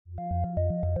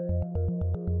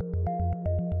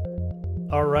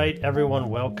All right, everyone,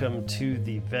 welcome to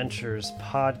the Ventures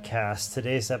Podcast.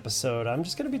 Today's episode, I'm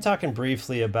just going to be talking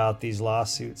briefly about these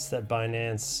lawsuits that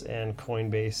Binance and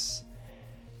Coinbase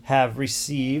have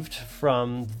received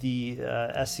from the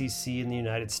SEC in the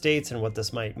United States and what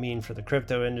this might mean for the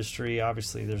crypto industry.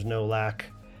 Obviously, there's no lack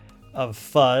of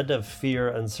FUD, of fear,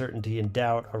 uncertainty, and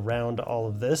doubt around all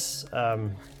of this.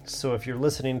 So if you're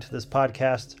listening to this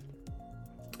podcast,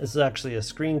 this is actually a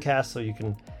screencast, so you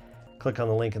can click on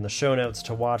the link in the show notes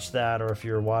to watch that, or if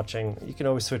you're watching, you can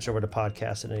always switch over to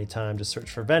podcast at any time. Just search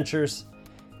for Ventures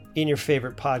in your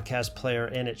favorite podcast player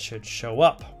and it should show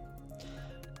up.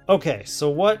 Okay, so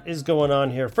what is going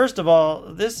on here? First of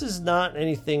all, this is not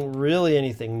anything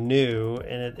new,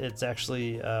 and it's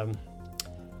actually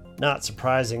not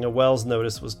surprising. A Wells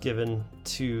notice was given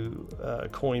to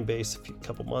Coinbase a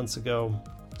couple months ago,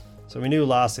 so we knew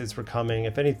lawsuits were coming.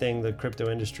 If anything, the crypto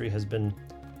industry has been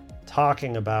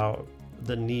talking about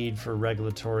the need for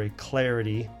regulatory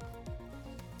clarity,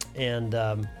 and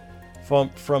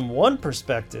from one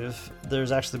perspective,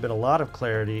 there's actually been a lot of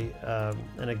clarity.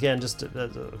 And again, just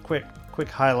a quick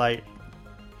highlight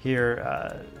here: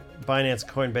 Binance,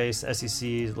 Coinbase,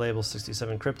 SEC label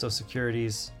 67 crypto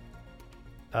securities,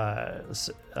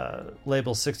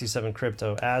 label 67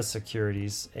 crypto as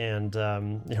securities, and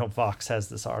Vox has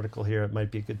this article here. It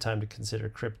might be a good time to consider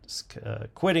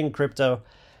quitting crypto.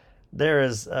 There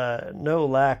is no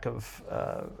lack of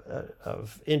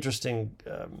interesting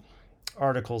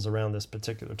articles around this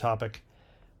particular topic.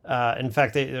 In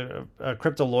fact, a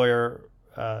crypto lawyer,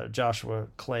 Joshua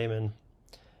Clayman,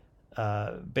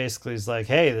 basically is like,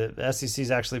 hey, the SEC's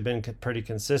actually been pretty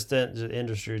consistent. The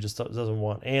industry just doesn't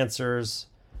want answers,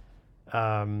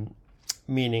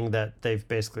 meaning that they've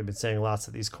basically been saying lots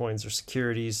of these coins are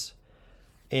securities.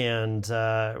 And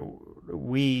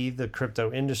we, the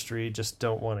crypto industry, just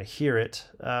don't want to hear it.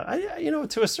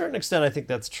 To a certain extent, I think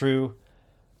that's true.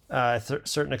 To a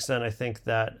certain extent, I think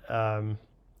that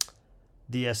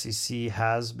the SEC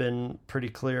has been pretty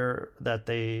clear that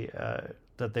they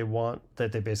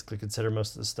basically consider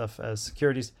most of this stuff as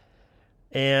securities.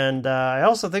 And I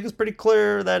also think it's pretty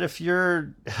clear that if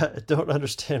you don't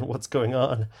understand what's going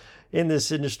on in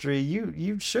this industry,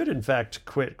 you should in fact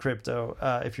quit crypto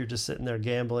if you're just sitting there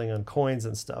gambling on coins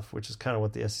and stuff, which is kind of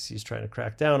what the SEC is trying to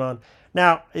crack down on.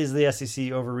 Now, is the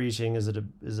SEC overreaching? Is it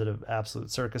an absolute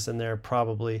circus in there?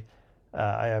 Probably.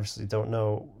 I obviously don't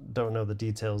know the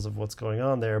details of what's going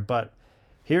on there, but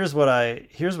here's what I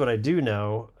do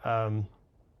know.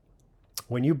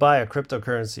 When you buy a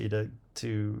cryptocurrency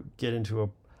to get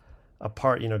into a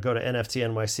part, go to NFT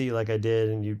NYC like I did,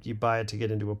 and you buy it to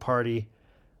get into a party,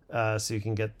 so you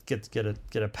can get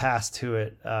a pass to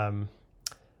it. I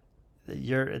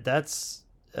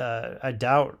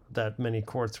doubt that many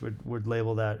courts would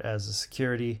label that as a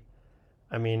security.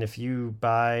 I mean, if you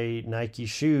buy Nike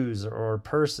shoes or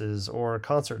purses or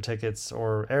concert tickets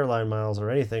or airline miles or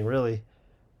anything really,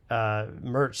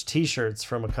 merch, T-shirts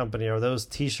from a company, are those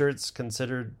T-shirts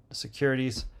considered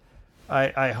securities?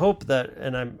 I hope that,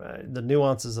 and the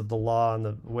nuances of the law and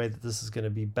the way that this is going to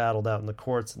be battled out in the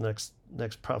courts next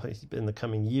probably in the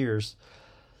coming years,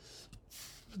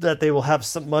 that they will have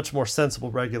some much more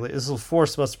sensible regulation. This will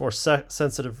force much more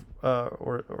sensitive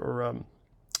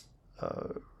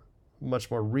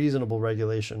much more reasonable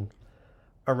regulation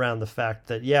around the fact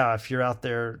that, if you're out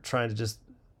there trying to just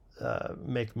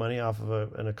make money off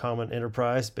of a common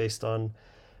enterprise based on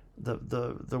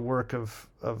the work of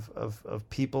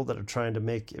people that are trying to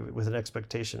make it with an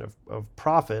expectation of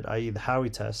profit, i.e. the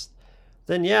Howey test,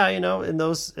 then in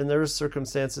those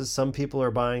circumstances, some people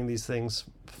are buying these things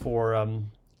for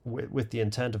with the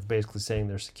intent of basically saying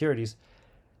they're securities.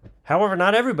 However,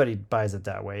 not everybody buys it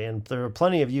that way, and there are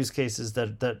plenty of use cases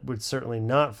that would certainly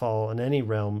not fall in any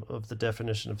realm of the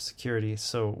definition of security.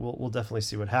 So we'll definitely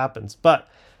see what happens. But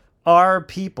are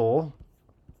people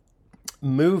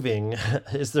moving?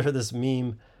 Is there this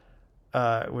meme,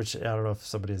 which I don't know if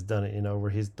somebody has done it,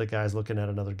 where the guy's looking at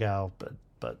another gal,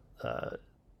 but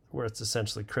where it's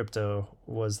essentially crypto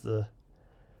was the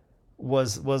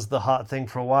hot thing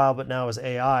for a while, but now is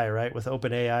AI, right? With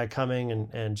OpenAI coming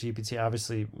and GPT.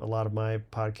 Obviously, a lot of my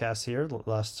podcasts here the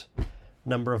last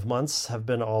number of months have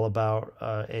been all about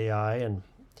AI and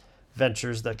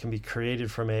ventures that can be created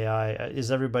from AI.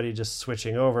 Is everybody just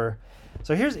switching over?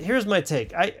 So here's my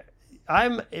take.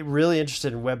 I'm really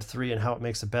interested in Web3 and how it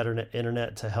makes a better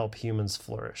internet to help humans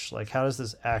flourish. Like, how does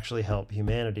this actually help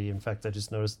humanity? In fact, I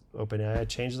just noticed OpenAI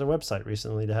changed their website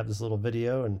recently to have this little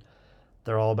video, and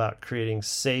they're all about creating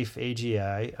safe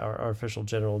AGI, or artificial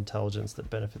general intelligence, that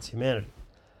benefits humanity.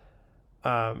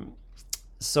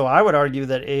 So I would argue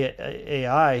that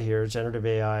AI here, generative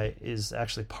AI, is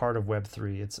actually part of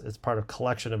Web3. It's part of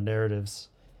collection of narratives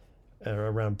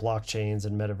around blockchains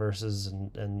and metaverses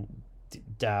and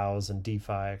DAOs and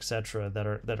DeFi, etc.,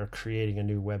 that are creating a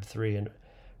new Web3. And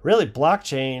really,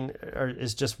 blockchains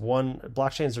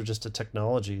are just a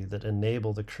technology that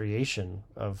enable the creation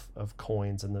of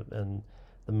coins and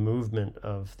the movement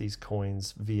of these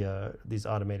coins via these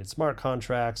automated smart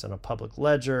contracts and a public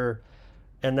ledger.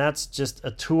 And that's just a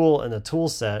tool in a tool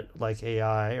set like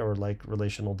AI or like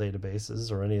relational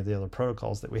databases or any of the other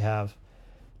protocols that we have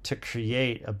to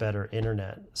create a better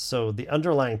internet. So the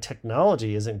underlying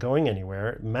technology isn't going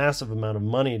anywhere. Massive amount of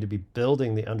money to be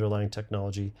building the underlying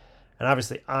technology. And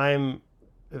obviously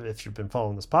if you've been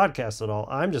following this podcast at all,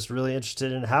 I'm just really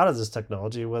interested in how does this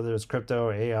technology, whether it's crypto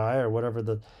or AI or whatever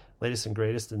the latest and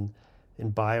greatest in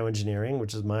bioengineering,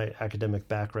 which is my academic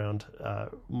background,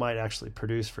 might actually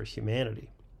produce for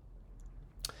humanity.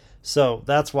 So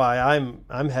that's why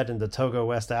I'm heading to Togo,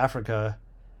 West Africa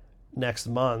next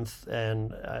month.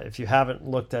 And if you haven't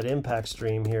looked at Impact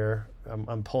Stream here,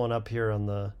 I'm pulling up here on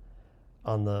the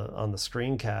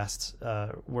screencast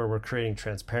where we're creating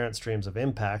transparent streams of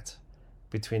impact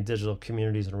between digital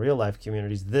communities and real life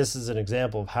communities. This is an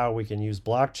example of how we can use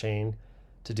blockchain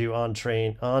to do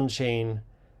on-chain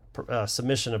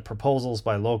submission of proposals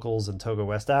by locals in Togo,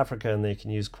 West Africa, and they can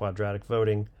use quadratic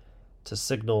voting to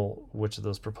signal which of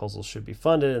those proposals should be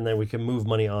funded, and then we can move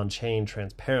money on-chain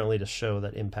transparently to show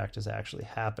that impact is actually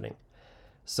happening.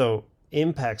 So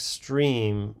Impact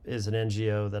Stream is an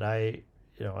NGO that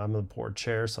I'm the board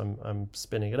chair, so I'm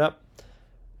spinning it up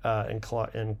in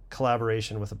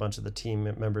collaboration with a bunch of the team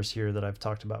members here that I've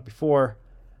talked about before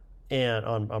and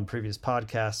on previous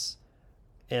podcasts.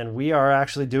 And we are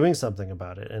actually doing something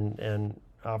about it. And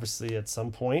obviously at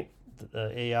some point,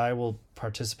 AI will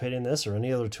participate in this or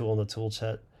any other tool in the tool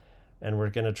set. And we're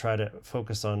going to try to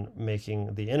focus on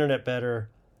making the internet better,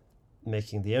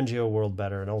 making the NGO world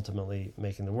better, and ultimately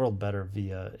making the world better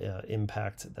via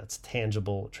impact that's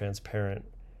tangible, transparent,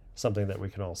 something that we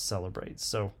can all celebrate.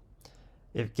 So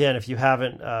if you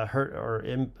haven't heard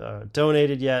or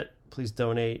donated yet, please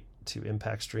donate to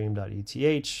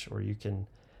impactstream.eth, or you can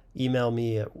email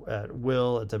me at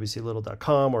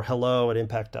will@wclittle.com or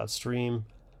hello@impact.stream.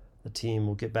 The team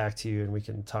will get back to you and we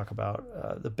can talk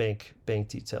about the bank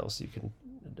details. So you can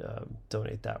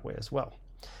donate that way as well.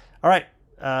 All right.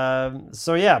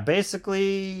 So yeah,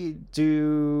 basically,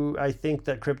 do I think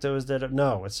that crypto is dead?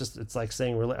 No, it's like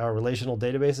saying our relational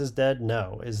database is dead.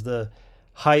 No. Is the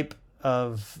hype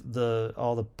of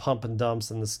all the pump and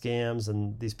dumps and the scams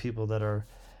and these people that are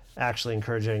actually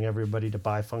encouraging everybody to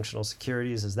buy functional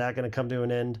securities, is that going to come to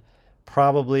an end?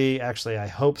 Probably. Actually, I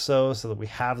hope so that we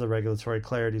have the regulatory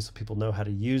clarity so people know how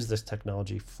to use this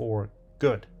technology for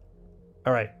good.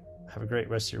 All right. Have a great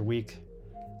rest of your week.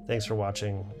 Thanks for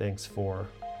watching. Thanks for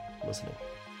listening.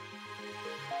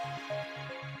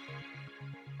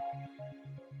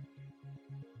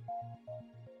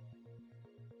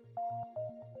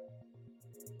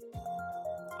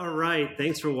 All right.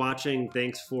 Thanks for watching.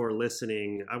 Thanks for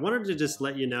listening. I wanted to just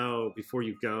let you know before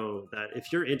you go that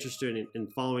if you're interested in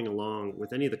following along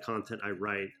with any of the content I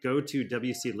write, go to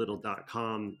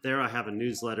wclittle.com. There I have a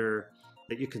newsletter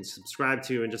that you can subscribe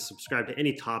to and just subscribe to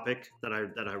any topic that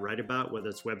I write about, whether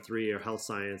it's Web3 or health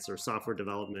science or software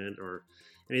development or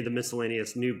any of the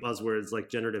miscellaneous new buzzwords like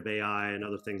generative AI and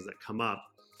other things that come up.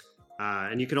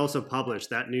 And you can also publish.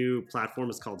 That new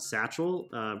platform is called Satchel.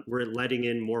 We're letting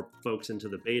in more folks into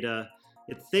the beta.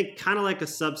 It's kind of like a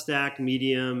Substack,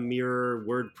 Medium, Mirror,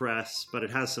 WordPress, but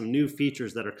it has some new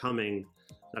features that are coming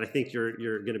that I think you're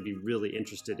going to be really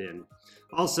interested in.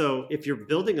 Also, if you're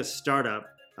building a startup,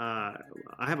 I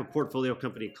have a portfolio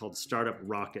company called Startup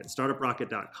Rocket.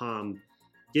 StartupRocket.com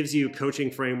gives you coaching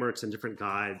frameworks and different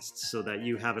guides so that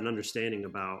you have an understanding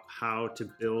about how to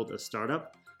build a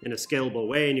startup in a scalable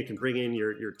way, and you can bring in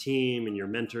your team and your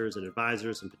mentors and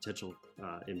advisors and potential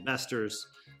investors.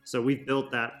 So we've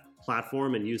built that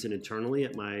platform and use it internally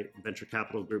at my venture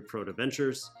capital group, Proto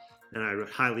Ventures, and I would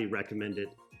highly recommend it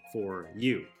for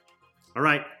you. All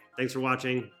right, thanks for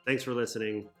watching. Thanks for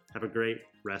listening. Have a great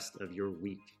rest of your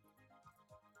week.